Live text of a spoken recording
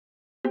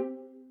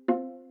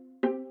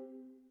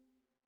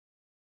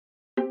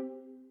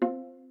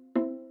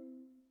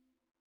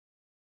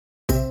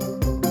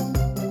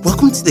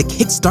Welcome to the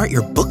Kickstart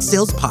Your Book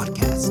Sales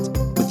podcast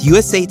with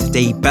USA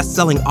Today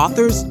bestselling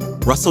authors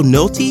Russell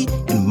Nohelty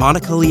and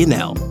Monica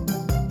Lionel,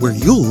 where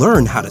you'll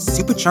learn how to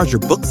supercharge your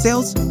book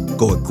sales,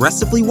 go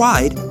aggressively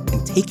wide,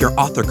 and take your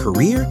author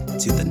career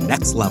to the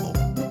next level.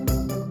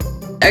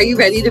 Are you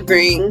ready to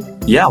bring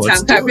Tom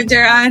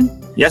Carpenter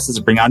on? Yes, let's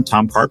bring on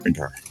Tom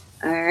Carpenter.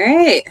 All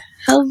right.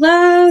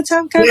 Hello,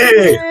 Tom Carpenter.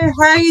 Hey.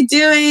 How are you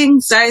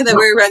doing? Sorry that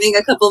we're running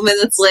a couple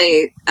minutes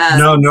late.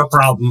 No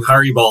problem. How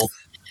are you both?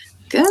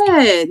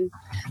 Good.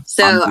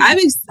 So I'm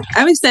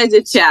excited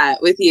to chat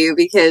with you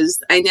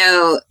because I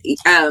know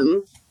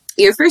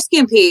your first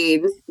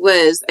campaign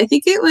was, I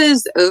think it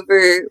was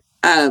over,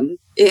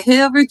 it hit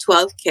over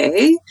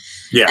 12K.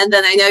 Yeah. And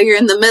then I know you're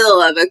in the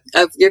middle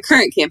of your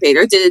current campaign,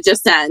 or did it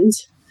just end?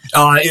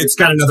 It's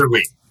got another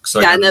week.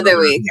 So got another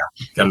week.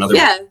 Yeah, got another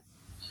week.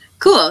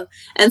 Cool.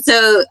 And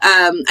so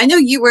I know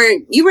you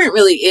weren't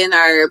really in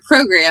our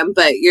program,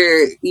 but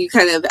you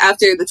kind of,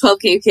 after the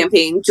 12K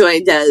campaign,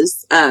 joined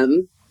as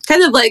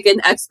kind of like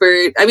an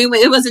expert. I mean,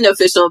 it wasn't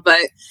official,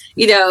 but,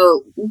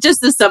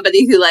 just as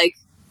somebody who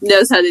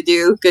knows how to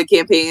do good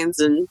campaigns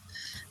and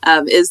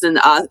is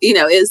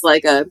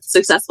like a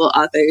successful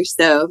author.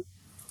 So,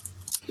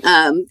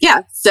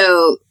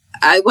 So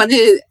I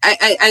wanted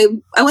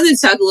to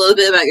talk a little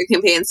bit about your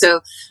campaign. So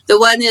the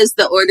one is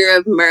the Order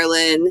of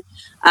Merlin.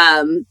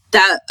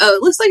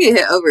 It looks like it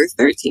hit over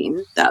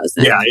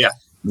 13,000. Yeah.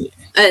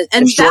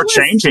 And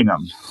shortchanging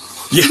them.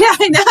 Yeah,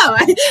 I know.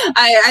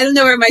 I don't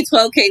know where my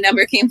 12K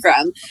number came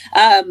from.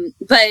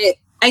 But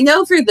I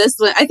know for this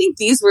one, I think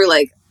these were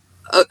like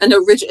an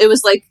original. It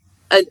was like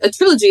a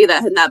trilogy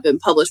that had not been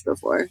published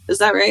before. Is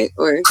that right?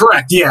 Or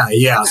correct? Yeah.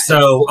 Okay.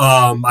 So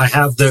I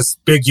have this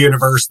big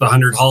universe, the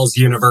 100 Halls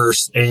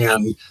universe,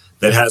 and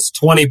that has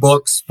 20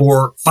 books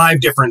for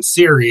 5 different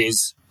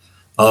series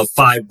of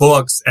 5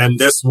 books. And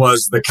this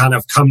was the kind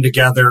of come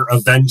together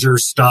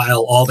Avengers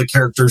style. All the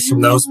characters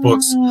from those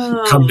books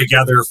come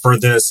together for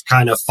this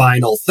kind of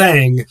final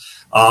thing.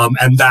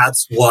 And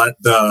that's what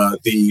the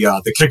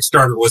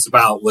Kickstarter was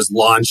about, was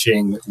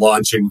launching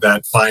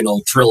that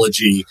final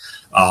trilogy,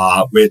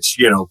 which,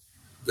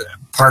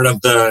 part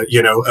of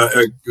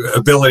the,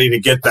 ability to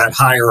get that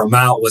higher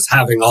amount was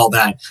having all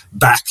that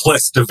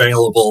backlist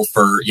available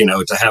for,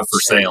 to have for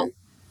sale.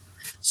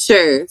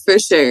 Sure, for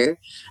sure.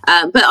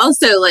 But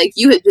also,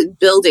 you had been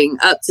building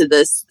up to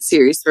this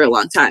series for a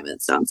long time,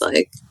 it sounds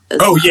like.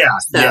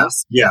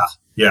 Yes.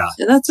 Yeah.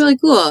 That's really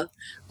cool.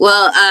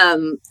 Well,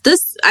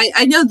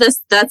 I know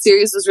that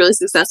series was really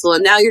successful,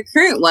 and now your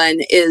current one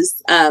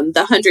is the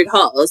 100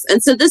 Halls.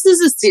 And so this is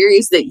a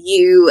series that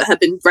you have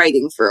been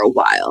writing for a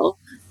while,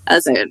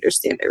 as I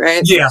understand it,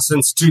 right? Yeah,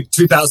 since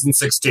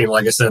 2016.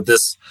 Like I said,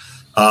 this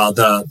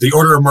the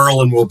Order of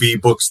Merlin will be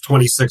books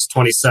 26,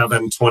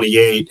 27,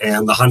 28,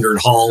 and the 100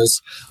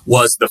 Halls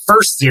was the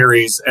first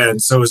series. And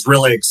so it was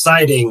really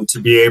exciting to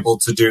be able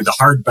to do the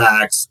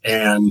hardbacks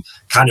and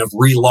kind of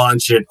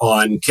relaunch it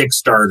on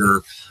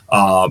Kickstarter,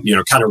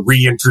 kind of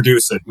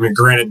reintroduce it. I mean,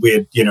 granted, we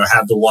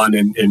had the one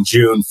in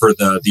June for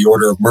the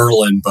Order of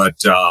Merlin,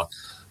 but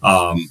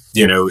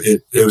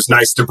it was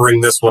nice to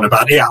bring this one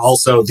about. Yeah,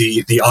 also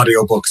the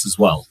audiobooks as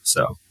well.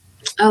 So.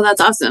 Oh, that's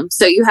awesome.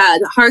 So you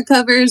had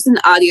hardcovers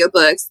and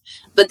audiobooks,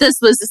 but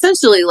this was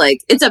essentially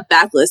it's a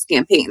backlist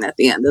campaign at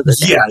the end of the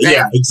day. Yeah, right?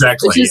 Yeah,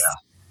 exactly.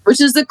 Which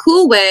is a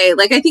cool way.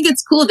 I think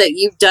it's cool that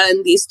you've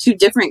done these 2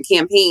 different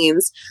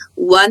campaigns,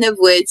 one of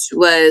which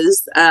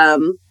was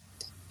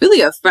really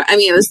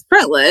it was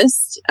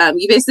Frontlist.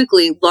 You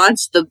basically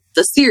launched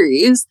the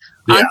series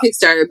on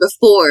Kickstarter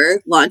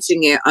before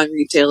launching it on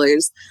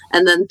retailers.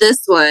 And then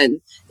this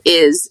one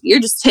is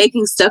you're just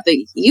taking stuff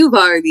that you've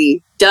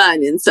already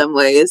done in some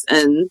ways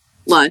and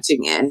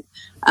launching it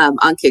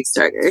on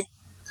Kickstarter.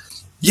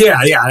 Yeah.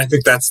 I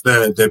think that's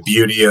the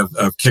beauty of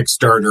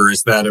Kickstarter,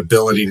 is that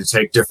ability to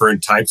take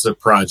different types of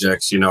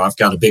projects. I've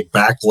got a big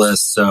backlist,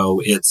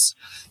 so it's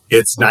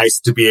nice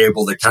to be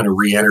able to kind of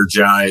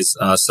re-energize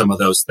some of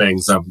those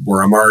things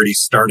where I'm already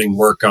starting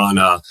work on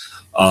a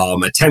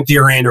 10th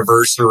year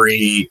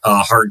anniversary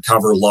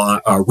hardcover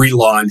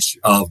relaunch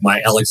of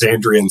my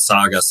Alexandrian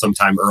saga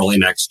sometime early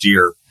next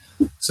year.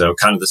 So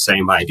kind of the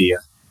same idea.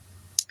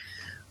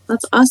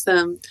 That's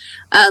awesome.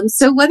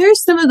 So what are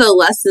some of the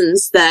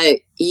lessons that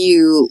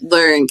you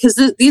learned? Because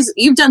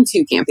you've done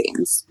 2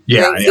 campaigns.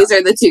 Yeah, right? These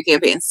are the 2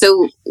 campaigns.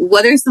 So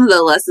what are some of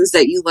the lessons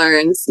that you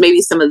learned?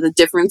 Maybe some of the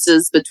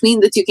differences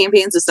between the 2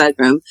 campaigns, aside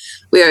from,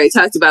 we already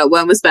talked about,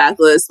 one was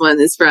backlist, one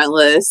is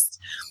Frontlist.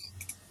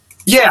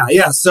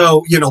 Yeah.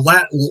 So,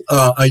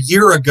 a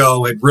year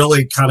ago, it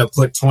really kind of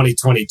put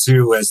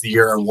 2022 as the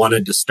year I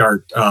wanted to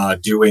start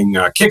doing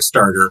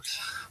Kickstarter.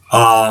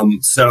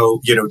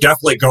 So,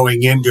 definitely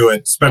going into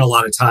it, spent a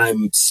lot of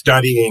time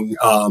studying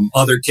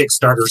other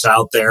Kickstarters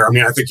out there. I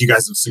mean, I think you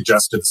guys have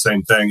suggested the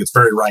same thing. It's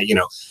very right.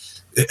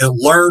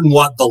 Learn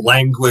what the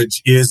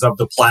language is of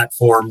the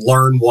platform,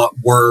 learn what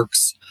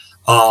works.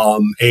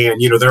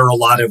 There are a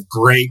lot of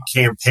great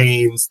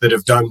campaigns that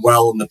have done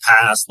well in the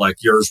past, like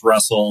yours,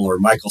 Russell, or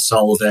Michael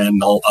Sullivan.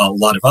 A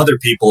lot of other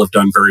people have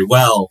done very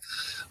well.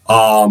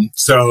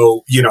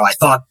 So, I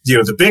thought,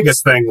 the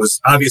biggest thing was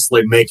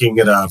obviously making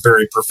it a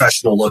very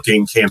professional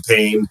looking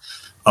campaign.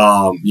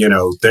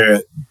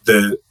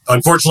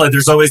 Unfortunately,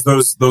 there's always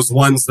those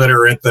ones that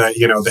are at the,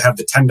 they have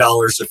the $10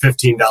 or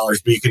 $15,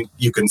 but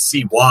you can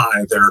see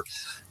why they're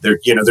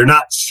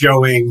not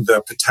showing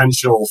the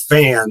potential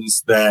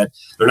fans that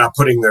they're not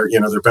putting their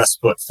best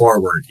foot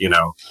forward,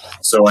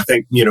 So I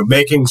think,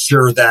 making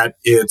sure that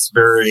it's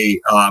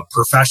very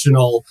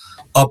professional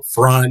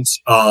upfront.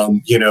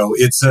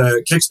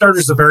 Kickstarter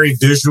is a very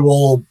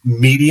visual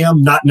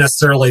medium, not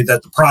necessarily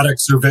that the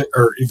products are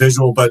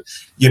visual, but,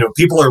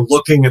 people are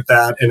looking at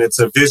that and it's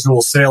a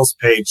visual sales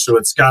page. So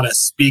it's got to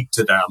speak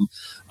to them.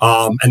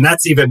 And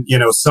that's even,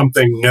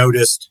 something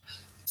noticed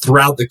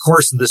throughout the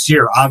course of this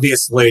year.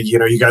 Obviously,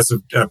 you guys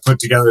have put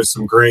together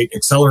some great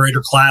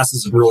accelerator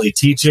classes and really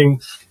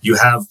teaching. You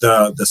have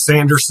the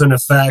Sanderson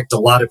effect, a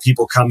lot of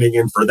people coming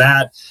in for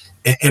that.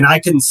 And I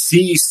can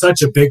see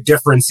such a big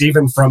difference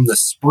even from the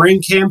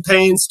spring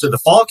campaigns to the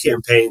fall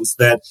campaigns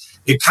that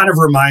it kind of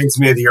reminds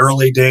me of the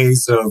early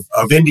days of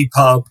Indie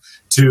Pub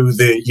to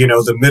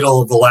the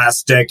middle of the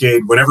last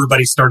decade when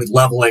everybody started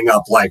leveling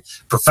up, like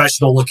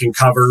professional looking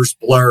covers,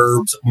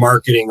 blurbs,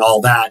 marketing, all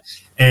that.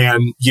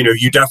 And,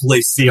 you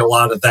definitely see a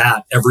lot of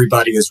that.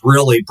 Everybody is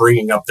really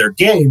bringing up their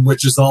game,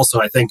 which is also,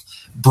 I think,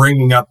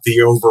 bringing up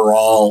the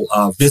overall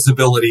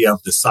visibility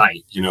of the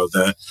site.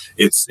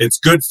 It's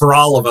good for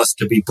all of us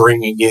to be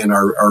bringing in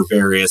our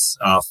various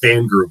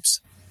fan groups.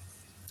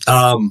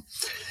 I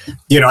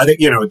think,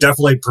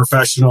 definitely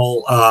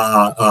professional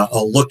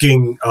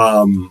looking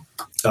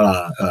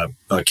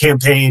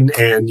campaign.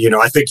 And,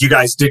 I think you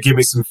guys did give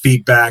me some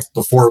feedback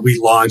before we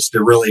launched. I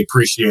really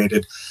appreciate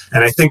it.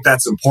 And I think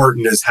that's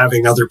important, is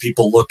having other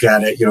people look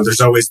at it.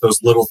 There's always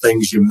those little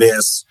things you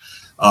miss.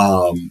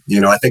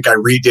 I think I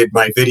redid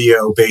my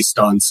video based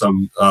on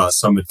some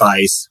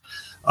advice.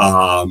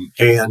 But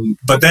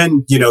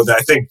then,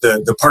 I think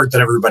the part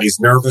that everybody's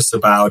nervous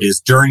about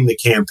is during the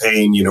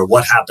campaign,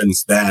 what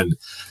happens then?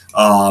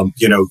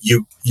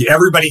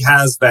 Everybody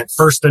has that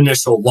first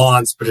initial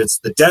launch, but it's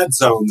the dead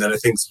zone that I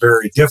think is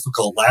very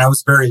difficult. I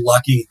was very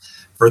lucky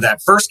for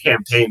that first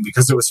campaign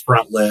because it was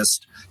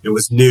Frontlist. It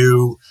was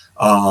new,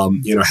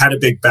 had a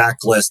big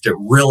backlist. It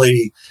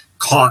really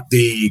caught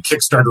the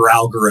Kickstarter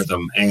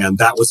algorithm, and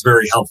that was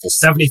very helpful.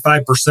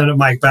 75% of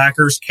my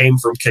backers came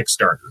from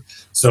Kickstarter.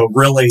 So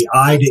really,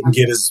 I didn't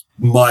get as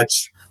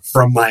much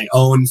from my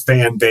own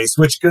fan base,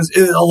 because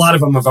a lot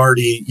of them have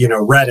already,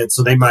 read it.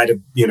 So they might have,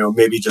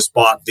 maybe just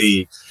bought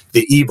the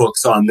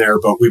ebooks on there.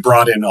 But we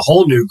brought in a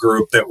whole new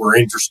group that were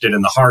interested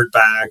in the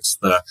hardbacks,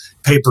 the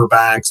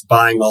paperbacks,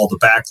 buying all the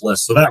backlists.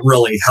 So that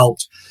really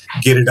helped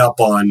get it up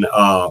on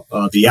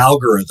the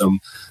algorithm.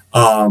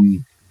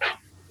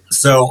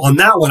 So on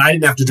that one, I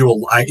didn't have to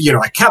do I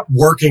kept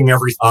working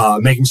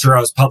making sure I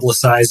was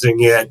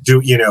publicizing it,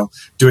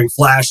 doing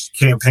flash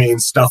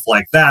campaigns, stuff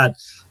like that.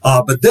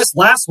 But this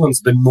last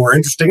one's been more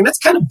interesting, and it's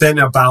kind of been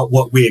about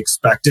what we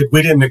expected.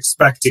 We didn't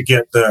expect to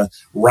get the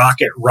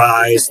rocket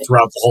rise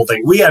throughout the whole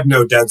thing. We had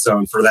no dead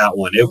zone for that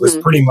one. It was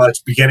pretty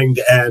much beginning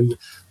to end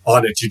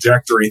on a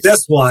trajectory.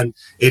 This one,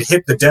 it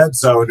hit the dead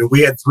zone, and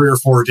we had 3 or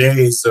 4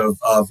 days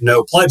of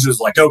no pledges.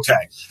 Like,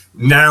 okay,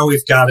 now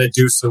we've got to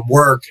do some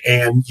work.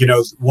 And,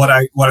 what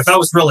I thought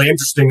was really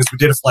interesting is we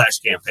did a flash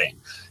campaign.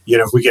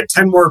 If we get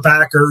 10 more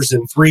backers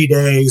in 3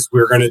 days,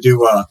 we're going to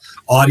do a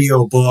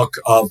audiobook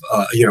of,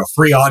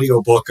 free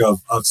audiobook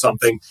of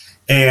something.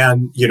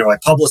 And, I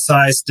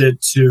publicized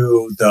it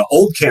to the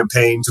old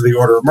campaign, to the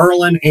Order of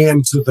Merlin,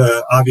 and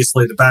to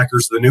obviously the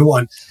backers of the new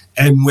one.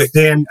 And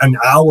within an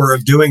hour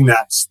of doing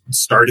that,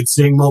 started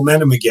seeing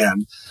momentum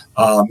again.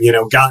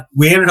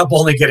 We ended up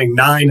only getting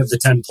 9 of the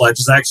 10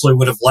 pledges. I actually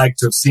would have liked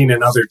to have seen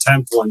another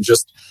 10th one,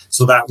 just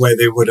so that way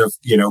they would have,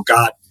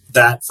 got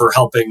that for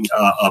helping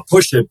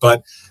push it.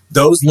 But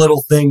those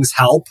little things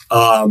help.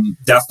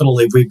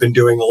 Definitely, we've been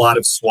doing a lot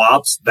of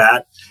swaps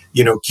that,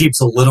 keeps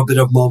a little bit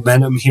of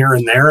momentum here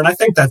and there. And I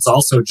think that's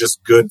also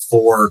just good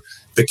for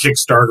the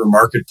Kickstarter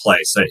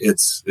marketplace.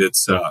 It's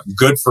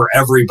good for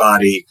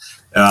everybody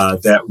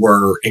that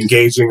we're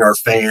engaging our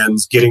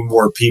fans, getting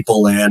more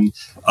people in,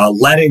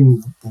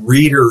 letting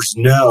readers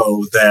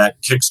know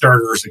that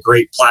Kickstarter is a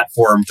great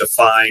platform to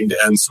find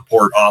and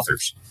support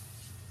authors.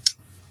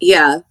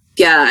 Yeah,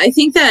 I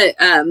think that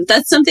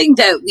that's something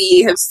that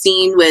we have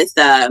seen with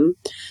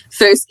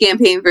first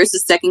campaign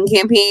versus second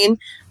campaign.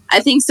 I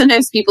think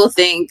sometimes people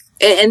think,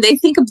 and they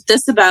think of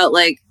this about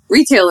like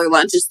retailer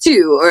launches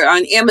too, or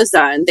on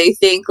Amazon, they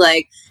think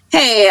like,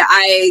 hey,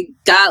 I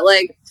got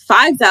like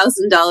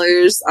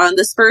 $5,000 on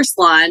this first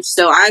launch,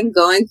 so I'm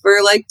going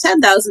for like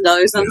 $10,000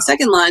 on the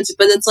second launch.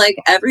 But it's like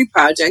every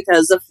project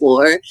has a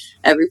floor,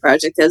 every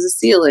project has a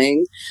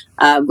ceiling,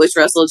 which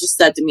Russell just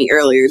said to me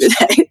earlier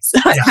today. So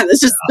I kind of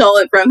just stole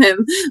it from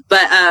him.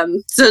 But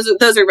so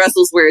those are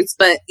Russell's words.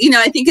 But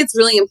I think it's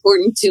really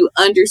important to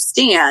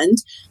understand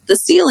the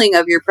ceiling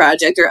of your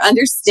project or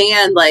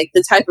understand like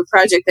the type of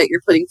project that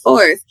you're putting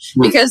forth,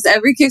 because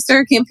every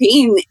Kickstarter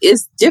campaign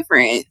is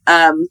different.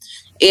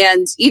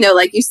 And, you know,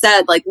 like you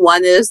said, like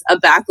one is a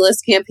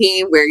backlist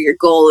campaign where your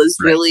goal is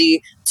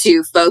really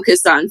to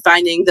focus on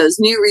finding those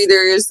new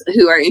readers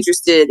who are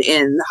interested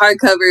in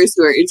hardcovers,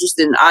 who are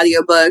interested in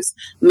audiobooks,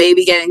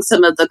 maybe getting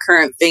some of the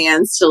current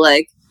fans to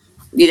like,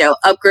 you know,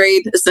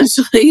 upgrade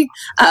essentially.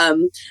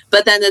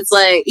 But then it's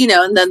like, you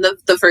know, and then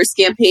the first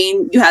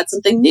campaign, you had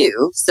something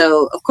new.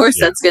 So of course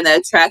that's going to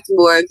attract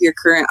more of your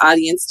current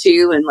audience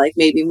too. And like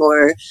maybe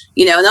more,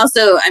 you know, and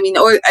also, I mean,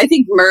 or I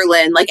think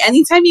Merlin, like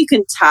anytime you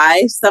can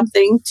tie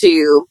something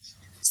to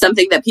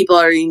something that people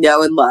already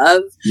know and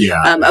love,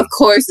 of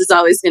course is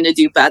always going to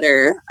do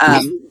better.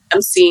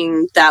 I'm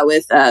seeing that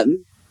with, I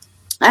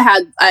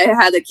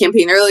had a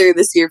campaign earlier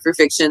this year for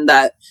fiction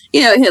that,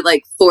 you know, it hit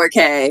like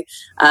 4K.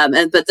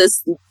 But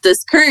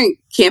this current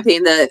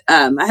campaign that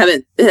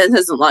it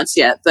hasn't launched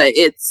yet, but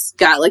it's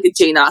got like a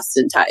Jane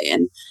Austen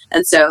tie-in.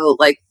 And so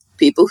like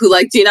people who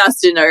like Jane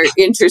Austen are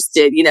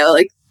interested, you know,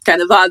 like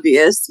kind of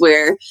obvious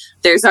where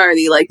there's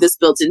already like this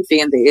built-in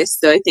fan base.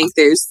 So I think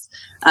there's,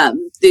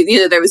 you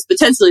know, there was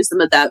potentially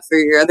some of that for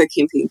your other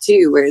campaign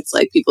too, where it's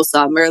like people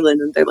saw Merlin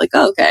and they're like,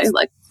 oh, okay,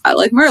 like I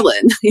like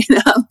Merlin, you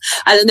know.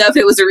 I don't know if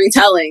it was a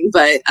retelling,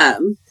 but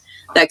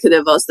that could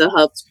have also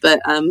helped.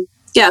 But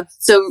yeah,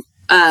 so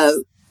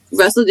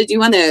Russell, did you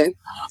want to?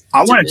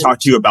 I want to talk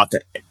to you about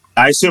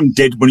I assume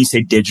when you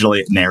say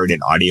digitally narrated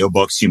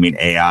audiobooks, you mean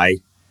AI?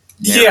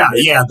 Yeah,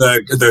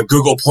 the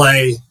Google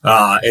Play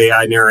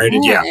AI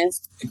narrated. Yeah.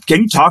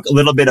 Can you talk a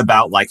little bit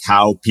about like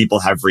how people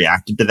have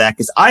reacted to that?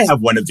 Because I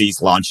have one of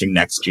these launching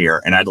next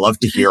year, and I'd love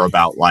to hear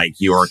about like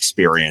your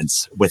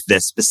experience with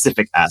this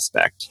specific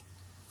aspect.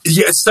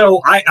 Yeah,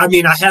 so I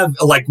mean, I have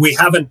like we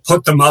haven't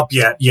put them up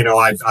yet. You know,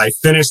 I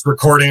finished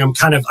recording them.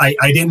 Kind of, I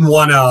didn't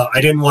want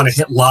to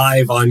hit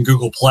live on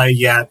Google Play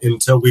yet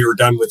until we were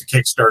done with the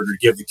Kickstarter to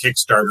give the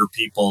Kickstarter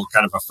people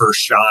kind of a first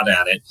shot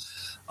at it.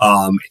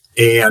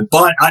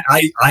 But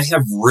I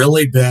have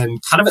really been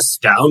kind of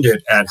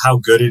astounded at how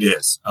good it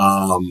is.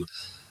 And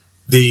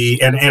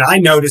I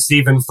noticed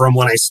even from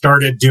when I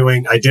started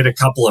I did a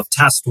couple of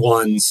test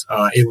ones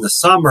in the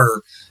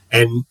summer.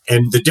 And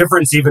the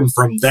difference even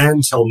from then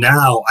till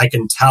now, I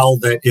can tell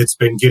that it's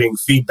been getting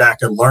feedback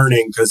and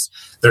learning, because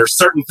there are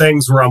certain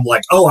things where I'm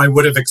like, oh, I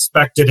would have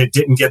expected it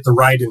didn't get the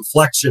right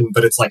inflection,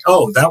 but it's like,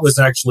 oh, that was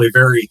actually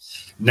very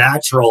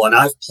natural. And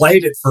I've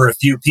played it for a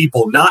few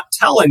people, not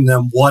telling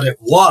them what it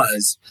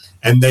was,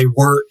 and they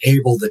weren't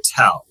able to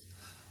tell.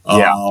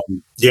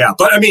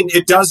 But I mean,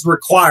 it does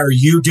require,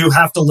 you do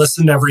have to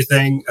listen to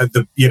everything,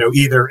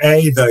 either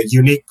the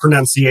unique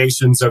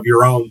pronunciations of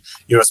your own,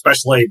 you know,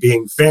 especially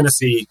being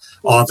fantasy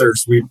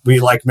authors, we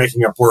like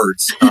making up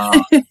words.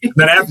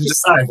 Then I have to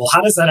decide, well,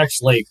 how does that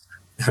actually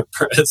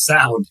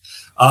sound?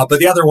 But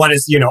the other one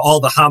is, you know, all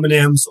the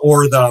homonyms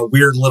or the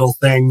weird little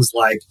things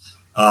like,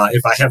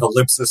 if I have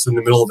ellipsis in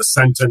the middle of a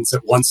sentence,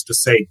 it wants to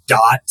say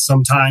dot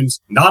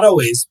sometimes, not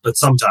always, but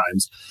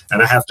sometimes,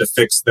 and I have to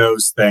fix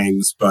those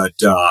things. But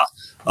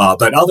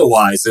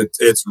otherwise,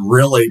 it's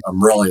really,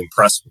 I'm really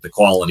impressed with the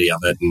quality of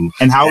it.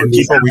 And how are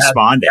people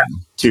responding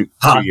to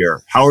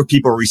how are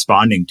people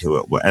responding to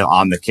it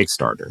on the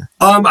Kickstarter?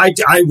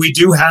 We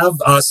do have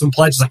some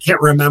pledges. I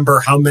can't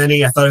remember how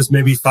many. I thought it was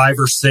maybe 5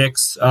 or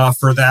 6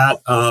 for that,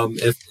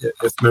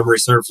 if memory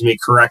serves me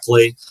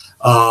correctly.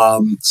 I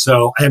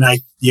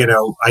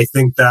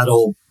think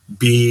that'll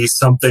be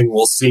something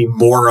we'll see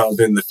more of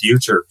in the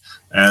future,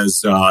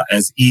 as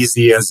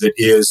easy as it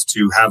is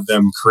to have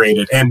them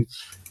created. I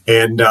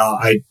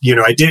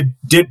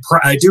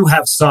do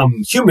have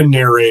some human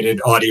narrated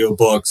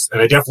audiobooks,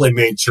 and I definitely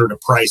made sure to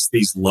price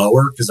these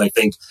lower, because I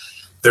think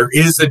there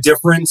is a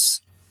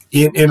difference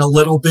in a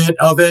little bit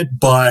of it,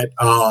 but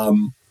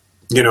and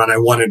I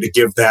wanted to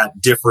give that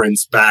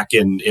difference back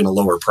in a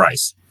lower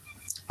price.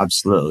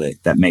 Absolutely.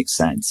 That makes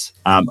sense.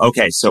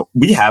 Okay, so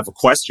we have a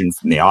question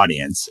from the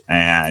audience,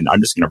 and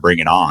I'm just going to bring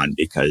it on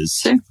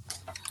because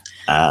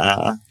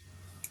I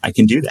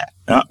can do that.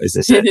 Oh, is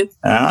this it?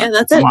 Yeah,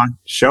 that's come it. On,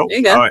 show. There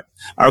you go. All right.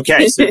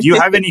 Okay, so do you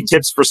have any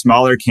tips for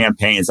smaller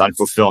campaigns on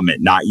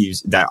fulfillment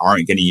that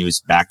aren't going to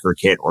use Backer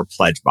Kit or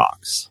Pledge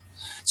Box?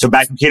 So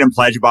Backer Kit and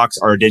Pledge Box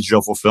are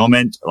digital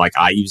fulfillment. Like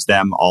I use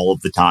them all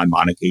of the time.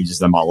 Monica uses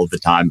them all of the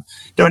time.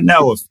 Don't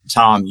know if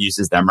Tom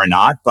uses them or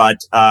not, but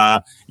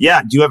do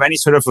you have any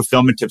sort of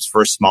fulfillment tips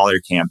for a smaller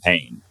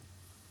campaign?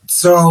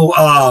 So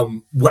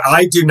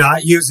I do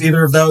not use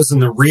either of those.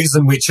 And the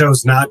reason we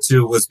chose not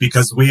to was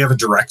because we have a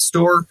direct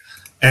store.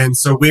 And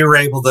so we were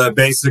able to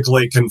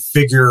basically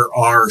configure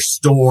our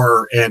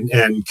store and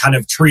kind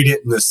of treat it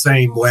in the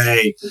same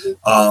way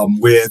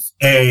with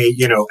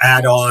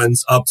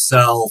add-ons,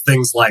 upsell,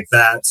 things like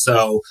that.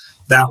 So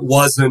that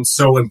wasn't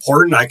so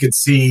important. I could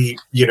see,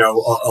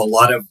 a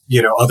lot of,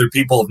 other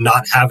people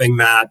not having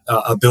that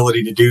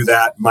ability to do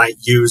that might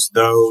use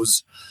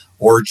those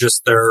or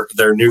just their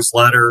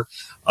newsletter.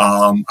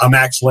 I'm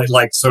actually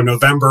so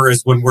November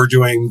is when we're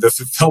doing the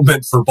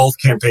fulfillment for both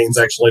campaigns.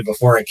 Actually,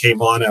 before I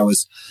came on, I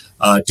was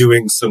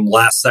doing some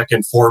last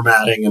second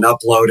formatting and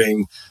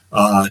uploading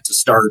to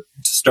start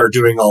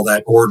doing all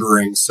that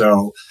ordering.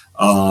 So,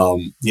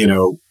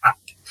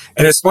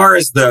 and as far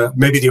as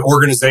maybe the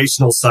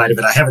organizational side of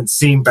it, I haven't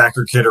seen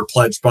BackerKit or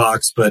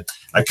Pledgebox, but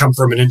I come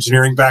from an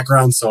engineering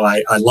background, so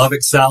I love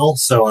Excel.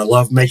 So I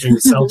love making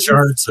Excel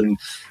charts and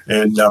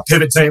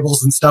pivot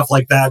tables and stuff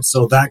like that.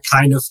 So that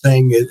kind of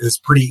thing is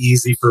pretty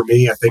easy for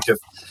me. I think if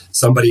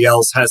somebody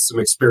else has some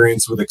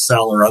experience with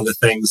Excel or other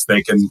things,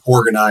 they can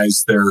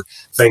organize their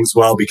things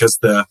well, because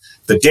the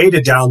data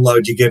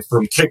download you get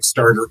from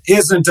Kickstarter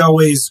isn't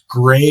always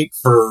great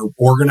for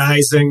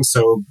organizing.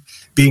 So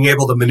being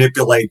able to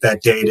manipulate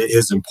that data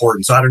is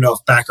important. So I don't know if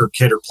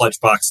BackerKit or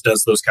Pledgebox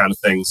does those kind of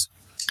things.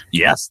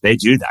 Yes, they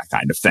do that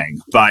kind of thing.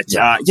 But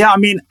I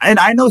mean, and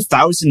I know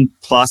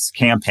 1,000+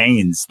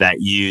 campaigns that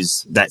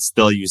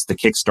still use the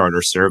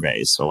Kickstarter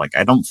surveys. So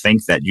I don't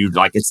think that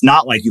it's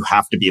not like you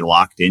have to be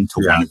locked into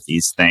one of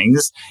these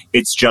things.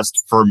 It's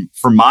just for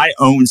my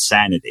own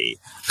sanity.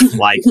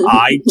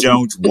 I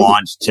don't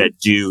want to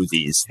do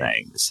these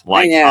things.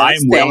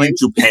 I'm willing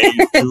to pay.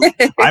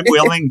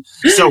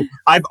 So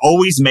I've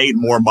always made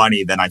more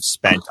money than I've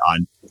spent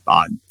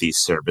on these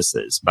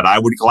services, but I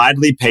would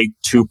gladly pay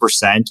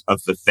 2%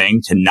 of the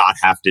thing to not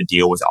have to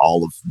deal with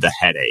all of the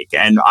headache.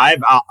 And I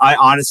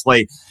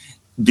honestly,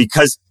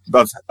 because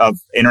of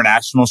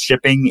international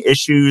shipping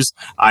issues,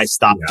 I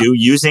stopped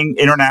using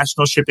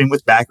international shipping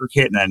with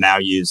BackerKit, and I now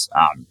use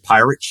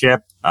Pirate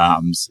Ship,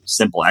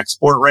 simple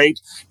export rate,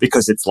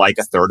 because it's like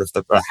a third of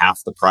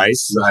half the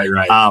price.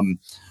 Right.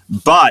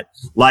 But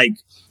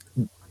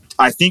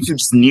I think you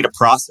just need a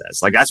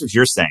process. That's what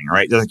you're saying,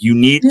 right? You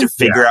need to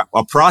figure out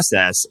a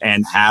process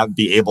and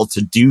be able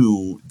to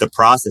do the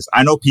process.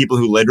 I know people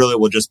who literally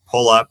will just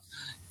pull up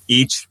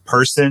each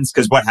person's,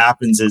 because what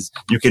happens is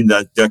you can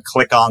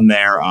click on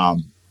their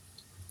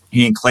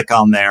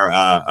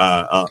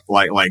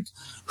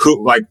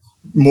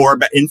more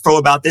info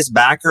about this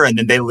backer, and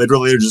then they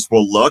literally just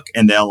will look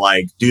and they'll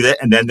do that,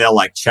 and then they'll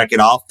check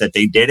it off that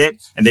they did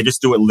it, and they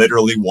just do it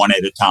literally one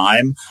at a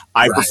time.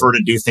 I prefer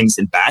to do things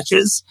in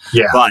batches.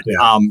 I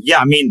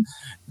mean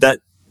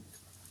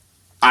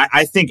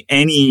I think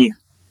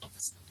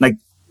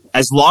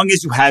as long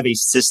as you have a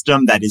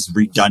system that is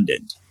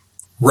redundant,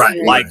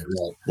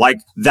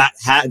 that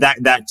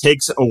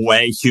takes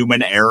away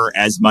human error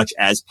as much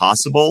as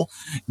possible,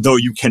 though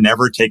you can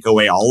never take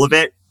away all of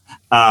it.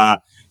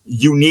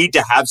 You need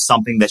to have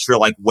something that you're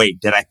wait,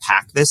 did I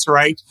pack this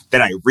right? Did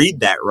I read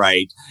that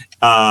right?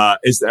 Are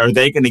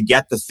they going to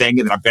get the thing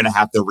and I'm going to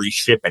have to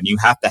reship? And you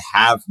have to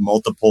have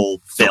multiple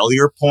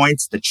failure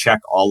points to check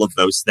all of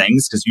those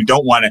things, because you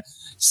don't want to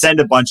send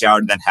a bunch out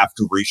and then have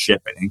to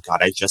reship it. And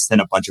God, I just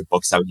sent a bunch of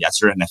books out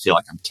yesterday, and I feel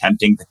like I'm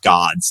tempting the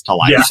gods to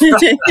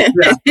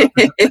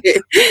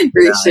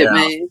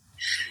reshipment.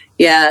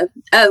 Yeah.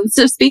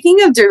 So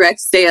speaking of direct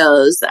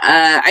sales,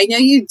 I know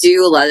you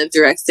do a lot of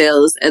direct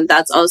sales, and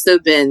that's also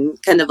been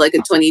kind of a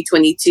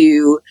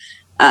 2022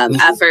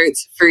 effort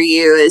for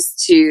you, is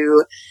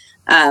to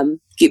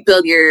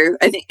build your.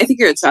 I think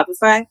you're at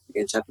Shopify.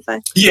 You're in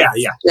Shopify. Yeah.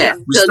 We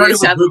started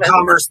with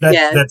WooCommerce.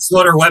 That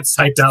slowed our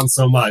website down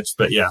so much,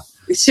 but yeah.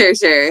 Sure.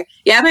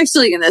 Yeah, I'm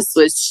actually going to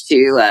switch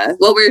to.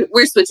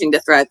 We're switching to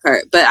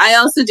Threadcart, but I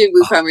also did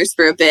WooCommerce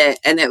for a bit,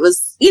 and it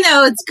was,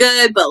 it's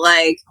good, but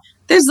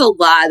there's a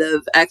lot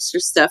of extra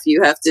stuff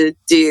you have to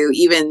do.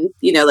 Even,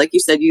 like you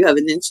said, you have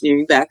an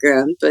engineering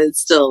background, but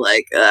it's still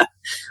I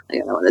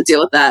don't want to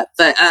deal with that.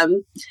 But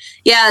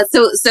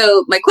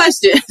so my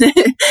question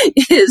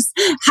is,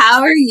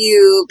 how are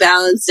you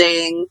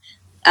balancing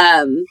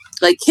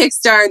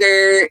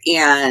Kickstarter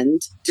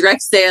and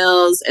direct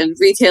sales and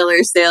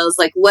retailer sales?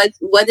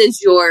 What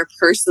is your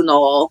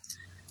personal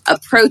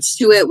approach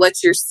to it?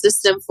 What's your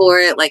system for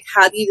it?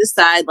 How do you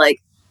decide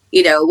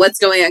what's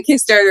going on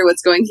Kickstarter,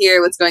 what's going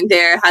here, what's going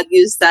there? How do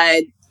you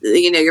decide,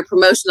 your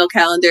promotional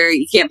calendar?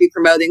 You can't be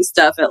promoting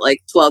stuff at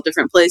 12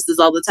 different places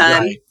all the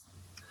time. Right.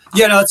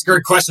 Yeah, no, that's a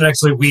great question.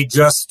 Actually, we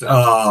just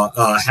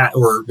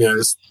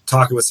just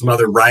talking with some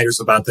other writers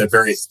about that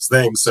various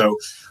things. So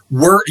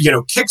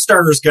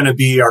Kickstarter is going to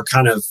be our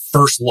kind of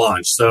first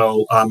launch.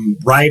 So I'm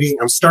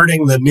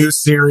starting the new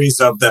series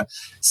of the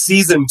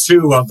season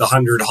 2 of the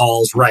 100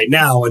 Halls right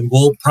now, and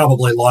we'll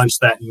probably launch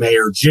that in May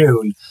or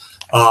June.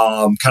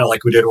 Kind of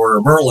like we did Order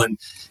of Merlin.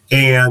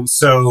 And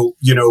so,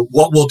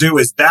 what we'll do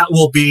is that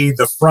will be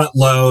the front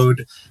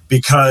load,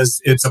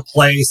 because it's a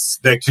place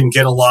that can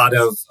get a lot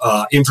of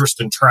interest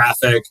and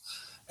traffic.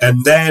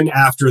 And then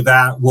after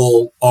that,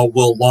 we'll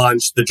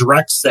launch the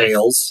direct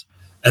sales.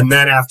 And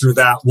then after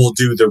that, we'll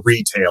do the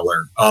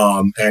retailer.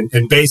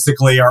 And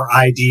basically our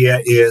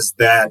idea is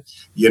that,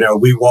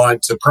 we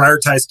want to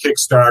prioritize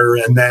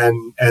Kickstarter and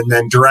then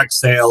direct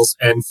sales.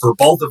 And for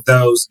both of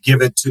those,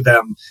 give it to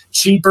them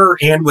cheaper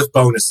and with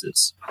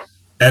bonuses.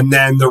 And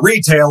then the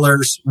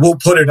retailers will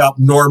put it up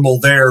normal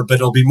there, but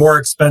it'll be more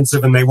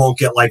expensive and they won't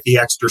get like the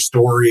extra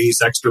stories,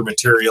 extra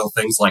material,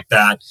 things like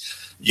that.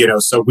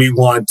 So we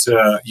want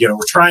to, we're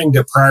trying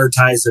to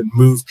prioritize and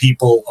move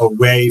people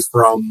away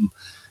from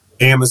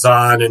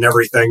Amazon and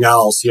everything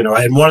else,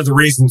 and one of the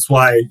reasons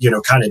why,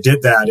 kind of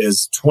did that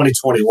is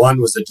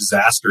 2021 was a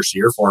disastrous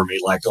year for me.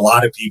 Like a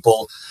lot of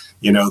people,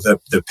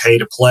 the pay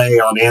to play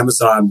on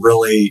Amazon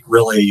really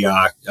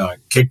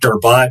kicked our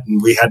butt,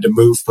 and we had to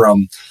move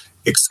from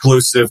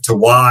exclusive to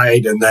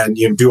wide and then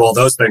do all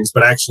those things.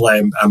 But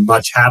actually I'm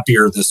much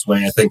happier this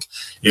way. I think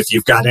if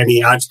you've got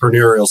any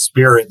entrepreneurial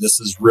spirit, this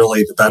is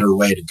really the better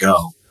way to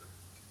go.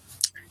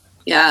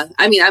 Yeah.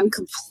 I mean,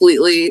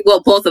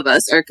 both of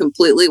us are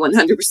completely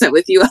 100%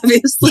 with you,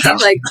 obviously. Yeah.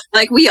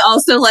 Like we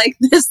also like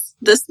this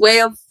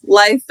way of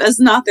life as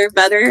an author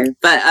better.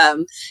 But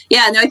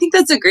I think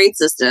that's a great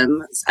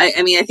system.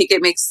 I mean, I think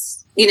it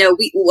makes,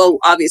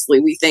 obviously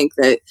we think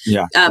that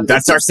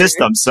that's our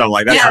system. So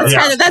like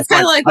that's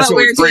kind of like what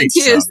we're doing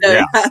too.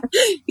 So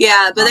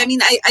but I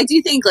mean, I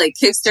do think like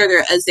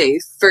Kickstarter as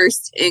a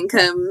first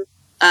income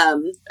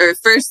or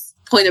first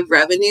point of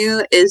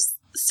revenue is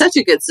such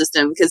a good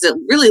system because it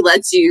really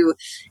lets you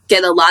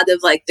get a lot of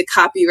like the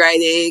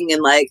copywriting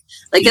and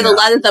get a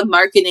lot of the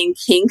marketing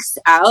kinks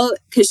out,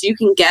 because you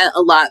can get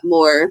a lot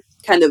more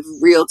kind of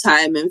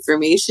real-time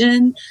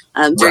information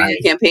during your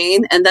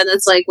campaign. And then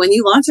it's like when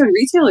you launch on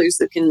retailers,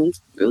 it can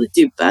really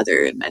do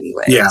better in many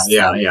ways.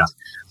 Yeah.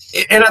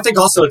 And I think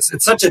also it's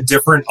such a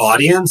different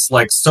audience.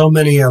 Like so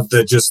many of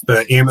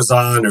the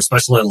Amazon, or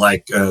especially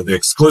like the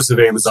exclusive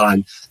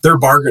Amazon, they're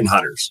bargain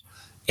hunters.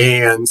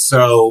 And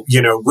so,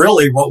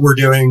 really what we're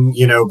doing,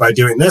 by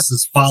doing this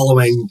is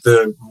following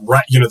the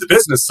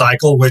business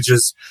cycle, which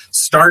is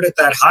start at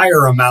that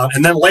higher amount.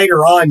 And then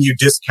later on, you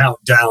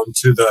discount down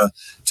to the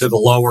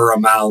lower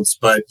amounts.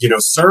 But,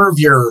 serve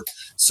your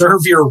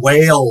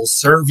whales,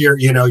 serve your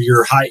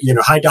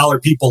high dollar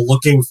people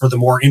looking for the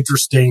more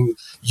interesting,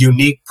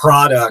 unique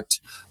product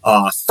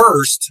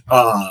first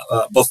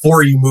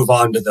before you move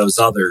on to those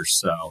others.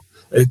 So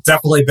it's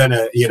definitely been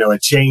a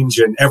change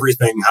in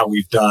everything, how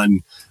we've done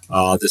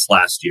this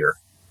last year.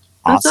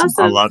 Awesome.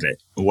 I love it.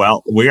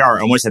 Well, we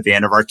are almost at the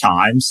end of our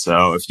time.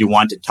 So if you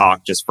want to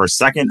talk just for a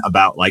second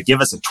about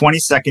give us a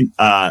 20-second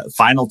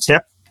final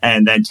tip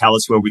and then tell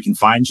us where we can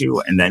find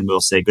you, and then we'll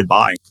say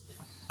goodbye.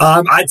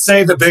 I'd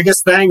say the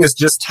biggest thing is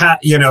just,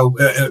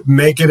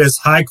 make it as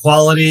high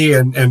quality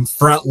and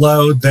front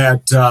load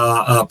that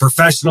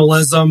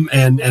professionalism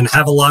and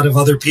have a lot of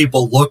other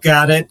people look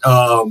at it.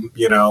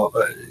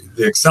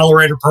 The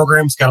accelerator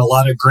program's got a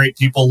lot of great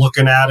people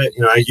looking at it.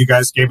 You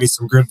guys gave me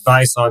some good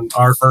advice on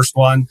our first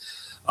one.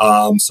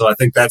 So I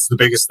think that's the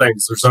biggest thing.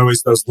 There's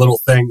always those little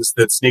things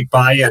that sneak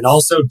by. And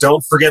also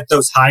don't forget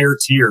those higher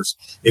tiers.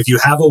 If you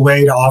have a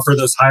way to offer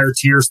those higher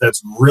tiers,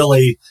 that's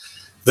really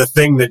the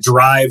thing that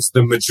drives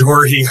the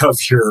majority of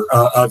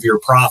your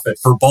profit.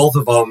 For both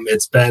of them,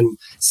 it's been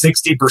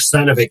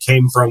 60% of it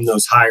came from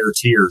those higher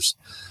tiers.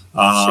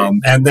 Sure.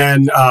 And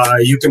then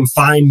you can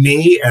find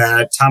me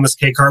at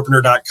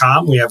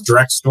thomaskcarpenter.com. We have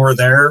direct store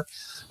there.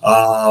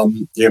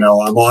 I'm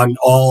on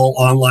all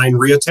online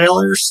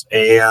retailers,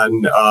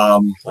 and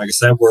like I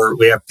said,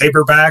 we have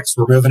paperbacks.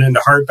 We're moving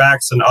into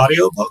hardbacks and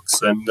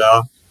audiobooks, and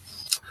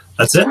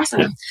that's it.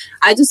 Awesome. Yeah.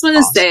 I just want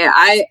to say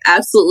I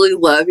absolutely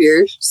love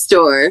your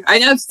store. I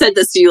know I've said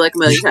this to you like a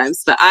million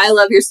times, but I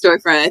love your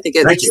storefront. I think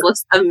it just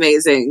looks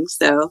amazing.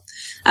 So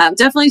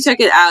definitely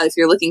check it out if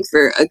you're looking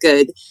for a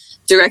good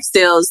direct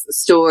sales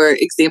store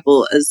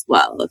example as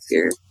well, if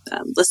you're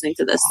listening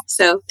to this.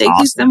 So thank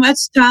you so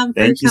much, Tom,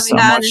 for coming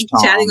on and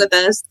chatting with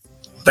us.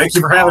 Thank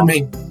you for having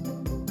me.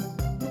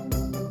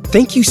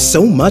 Thank you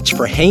so much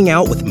for hanging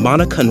out with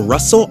Monica and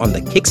Russell on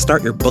the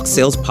Kickstart Your Book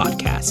Sales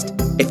podcast.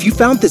 If you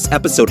found this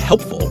episode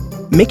helpful,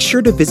 make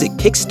sure to visit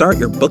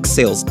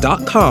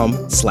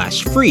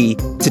kickstartyourbooksales.com/free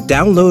to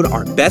download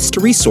our best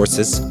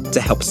resources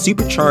to help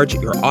supercharge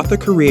your author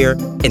career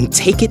and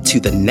take it to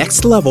the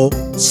next level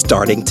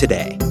starting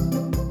today.